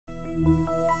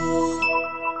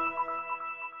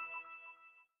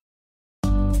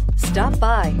Stop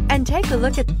by and take a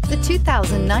look at the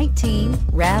 2019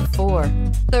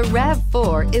 RAV4. The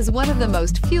RAV4 is one of the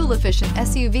most fuel-efficient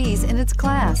SUVs in its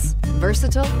class.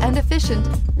 Versatile and efficient,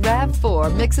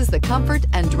 RAV4 mixes the comfort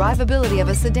and drivability of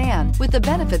a sedan with the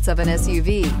benefits of an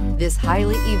SUV. This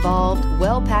highly evolved,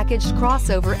 well-packaged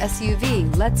crossover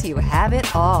SUV lets you have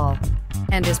it all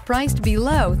and is priced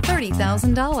below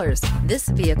 $30,000. This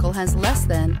vehicle has less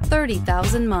than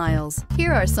 30,000 miles.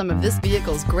 Here are some of this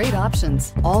vehicle's great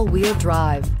options: all-wheel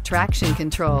drive, traction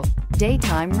control,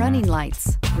 daytime running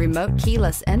lights, remote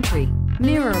keyless entry,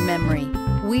 mirror memory,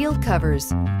 wheel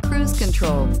covers, cruise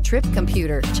control, trip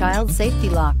computer, child safety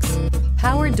locks,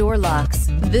 power door locks.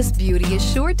 This beauty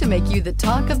is sure to make you the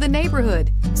talk of the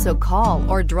neighborhood. So call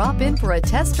or drop in for a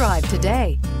test drive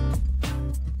today.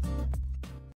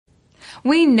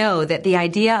 We know that the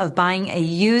idea of buying a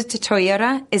used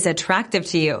Toyota is attractive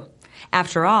to you.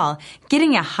 After all,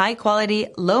 getting a high-quality,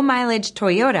 low-mileage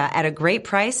Toyota at a great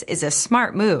price is a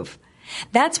smart move.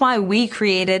 That's why we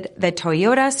created the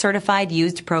Toyota Certified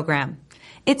Used Program.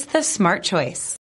 It's the smart choice.